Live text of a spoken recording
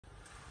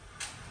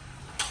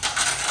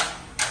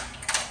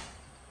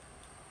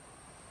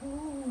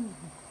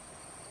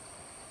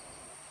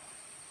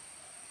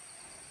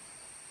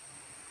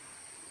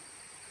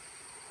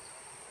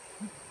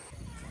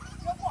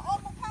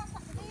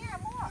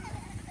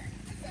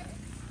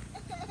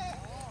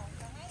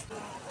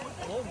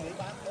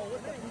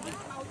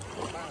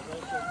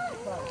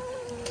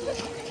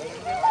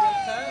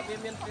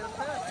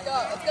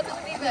let's go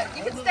to Geneva.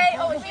 You can stay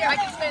over here. I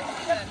can spend.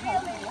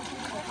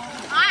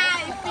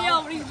 I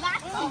feel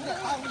relaxed.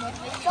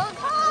 So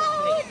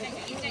cold.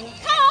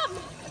 Come.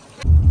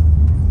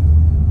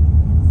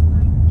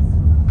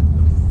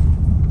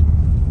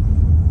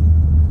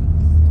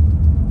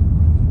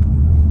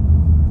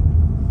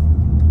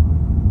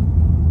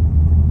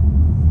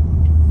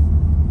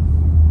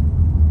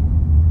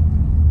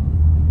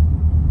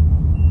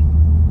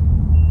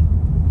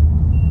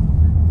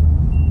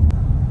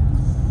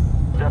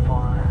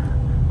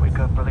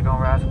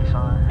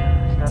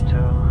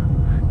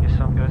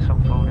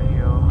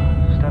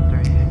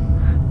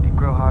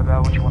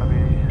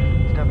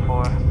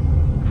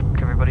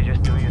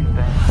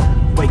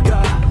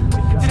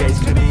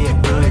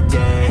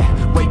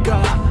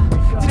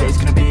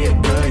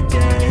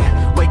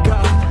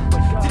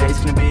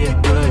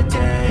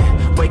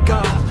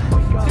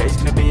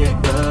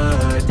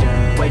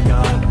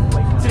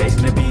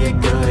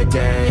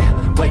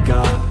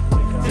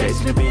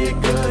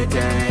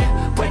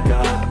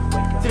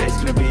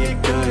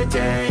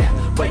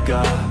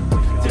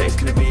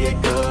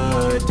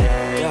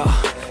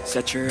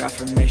 Set your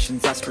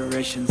affirmations,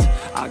 aspirations.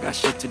 I got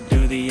shit to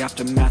do, the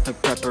aftermath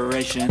of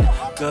preparation.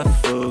 Good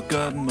food,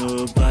 good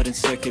mood, blood in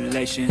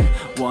circulation.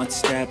 One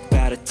step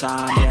at a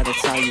time, yeah,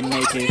 that's how you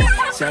make it.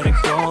 Set a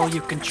goal you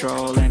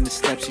control and the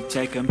steps you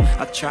take them.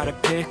 I try to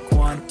pick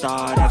one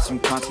thought, have some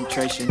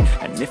concentration.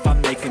 And if I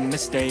make a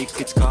mistake,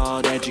 it's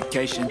called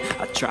education.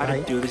 I try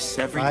to do this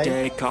every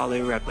day, call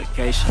it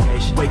replication.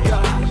 Wake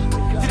up,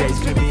 today's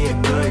gonna be a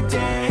good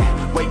day.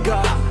 Wake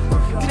up,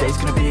 today's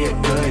gonna be a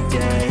good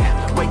day.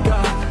 Wake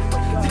up,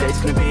 today's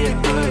gonna be a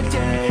good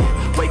day.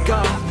 Wake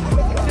up,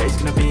 today's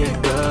gonna be a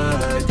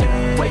good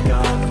day. Wake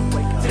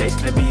up, today's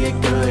gonna be a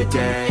good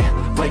day.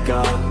 Wake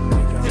up,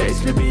 today's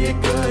gonna be a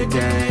good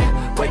day.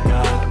 Wake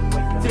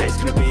up, today's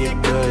gonna be a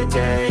good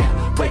day.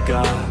 Wake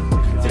up,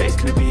 today's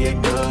gonna be a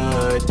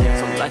good day.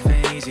 So life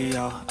ain't easy,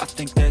 yo, I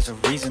think there's a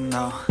reason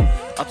though.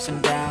 Ups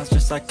and downs,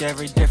 just like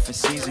every different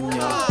season,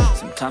 yo.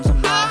 Sometimes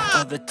I'm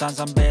high, other times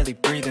I'm barely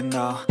breathing,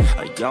 though.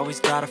 You always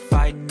gotta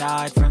fight and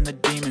hide from the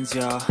demons,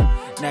 yo.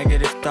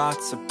 Negative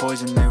thoughts are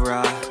poison, they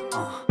rot.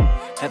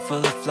 Head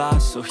full of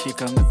flies, so here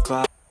come the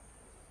clouds.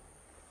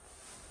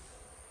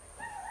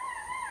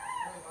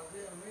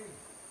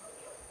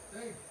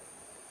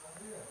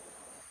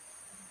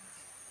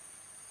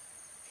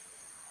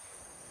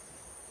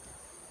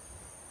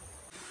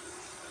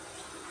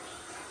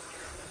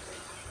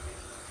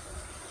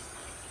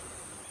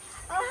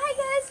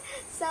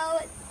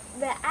 So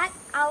we're at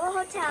our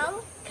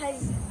hotel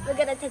because we're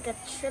gonna take a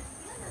trip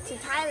to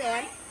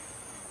Thailand,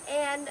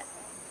 and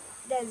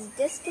there's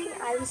this thing.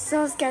 I'm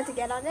so scared to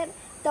get on it.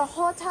 The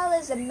hotel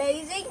is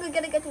amazing. We're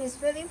gonna go to this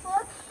swimming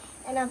pool,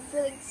 and I'm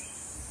feeling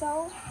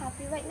so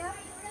happy right now.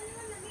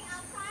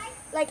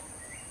 Like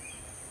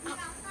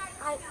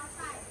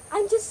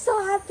I'm just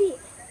so happy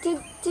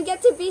to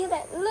get to be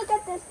there. Look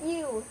at this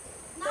view.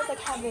 It's like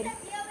heaven.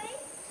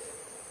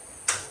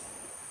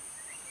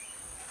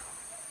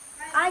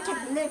 I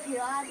can live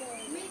here all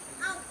day. Meet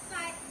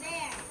outside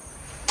there.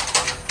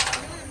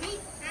 Meet,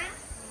 huh?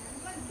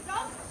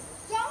 Don't.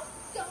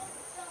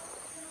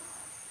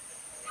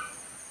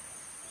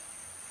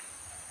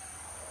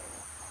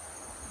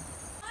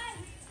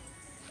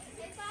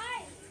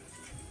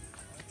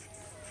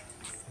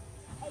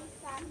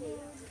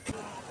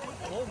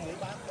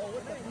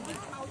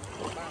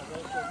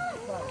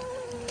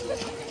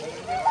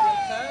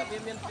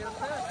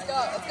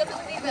 Let's go to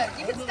Geneva.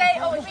 You can stay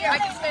over here. I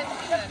can spend.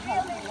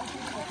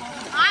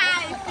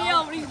 I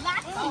feel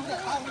relaxed.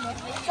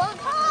 So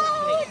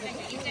cold.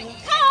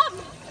 Come.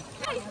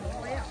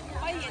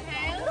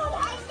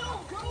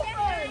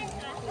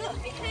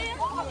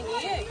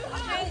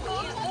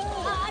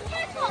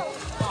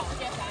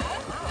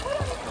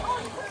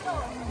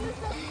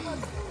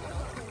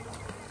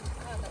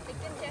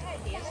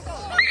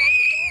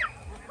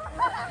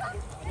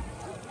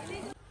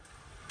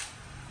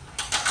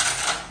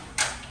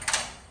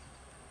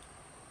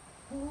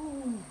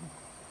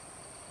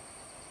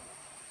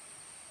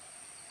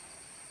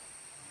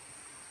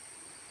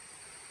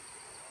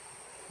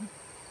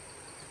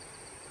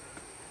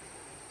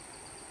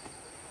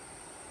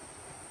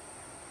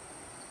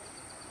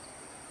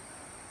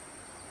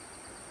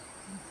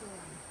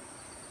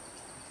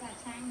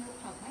 Sang ngũ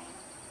học ấy.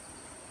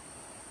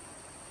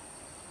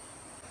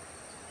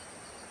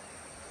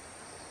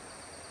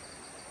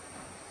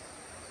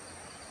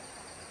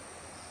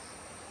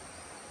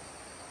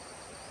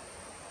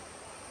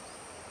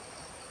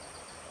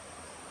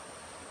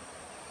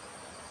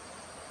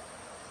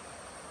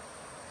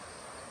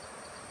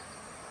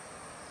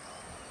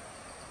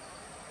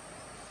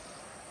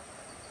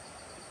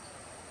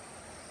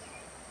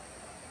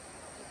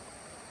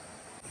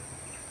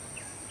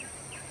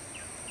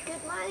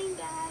 Good morning,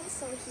 guys.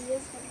 So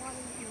here's the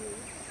morning view.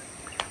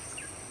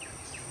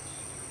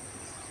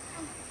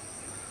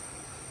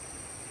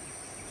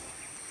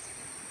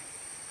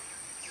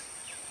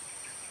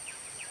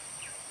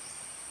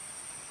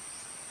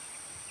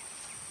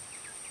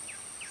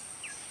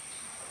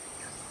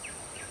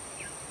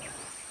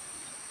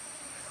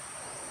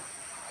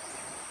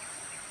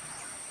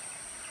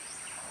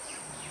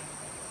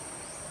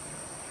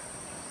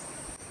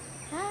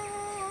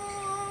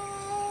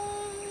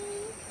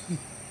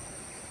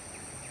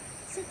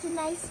 such a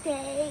nice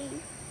day.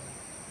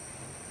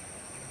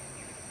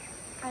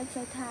 I'm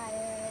so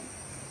tired.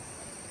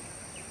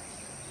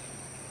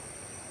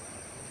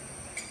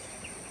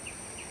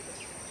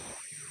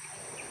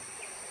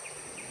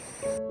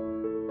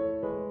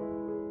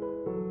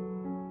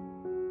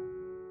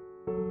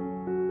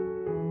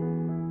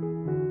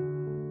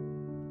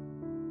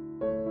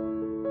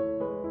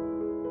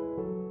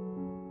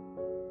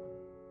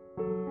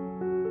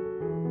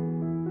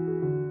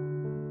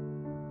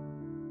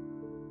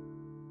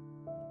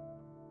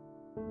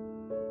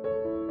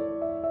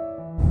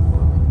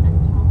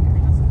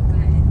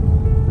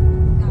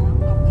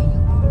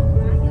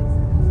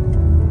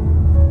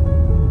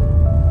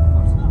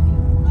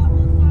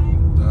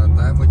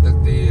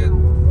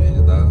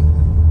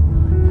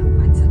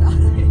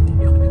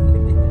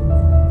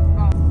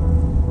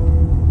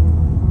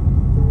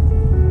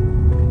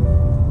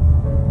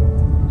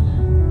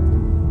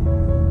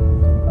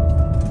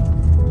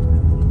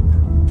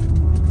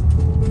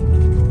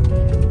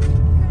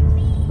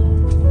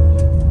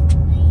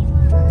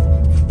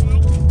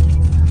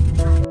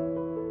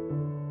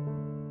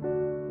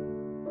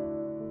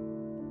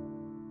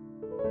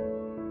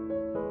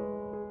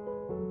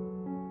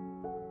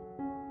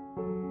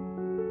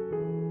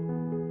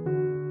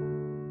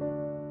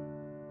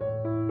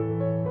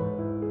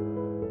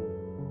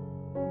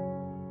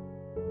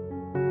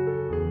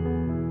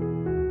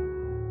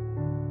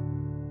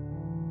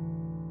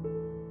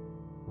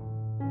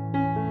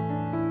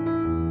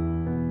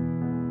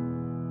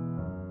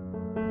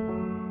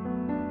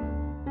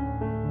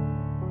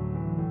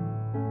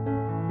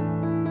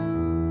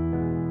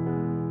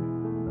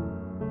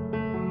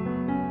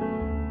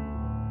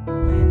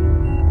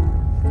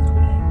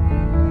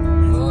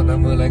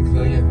 Mưa lên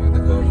khơi vậy, mưa ta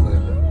khơi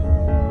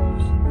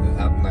lên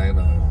ẩm này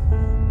rồi.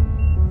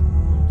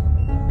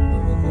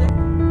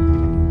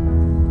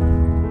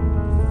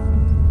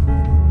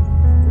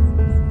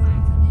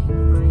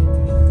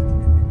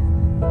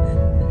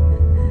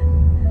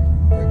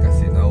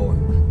 Casino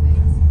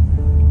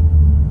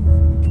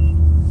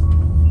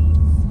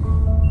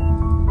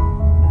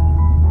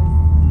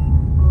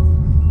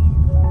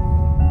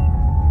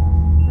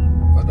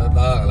và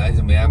đó lại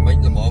cho mẹ em mấy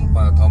cái món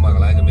mà thôi mà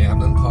lại cho mẹ em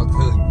đến thoát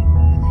khơi.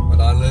 Mà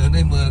đó lên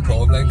đấy mưa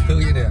cộm lên khơi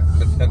vậy nè.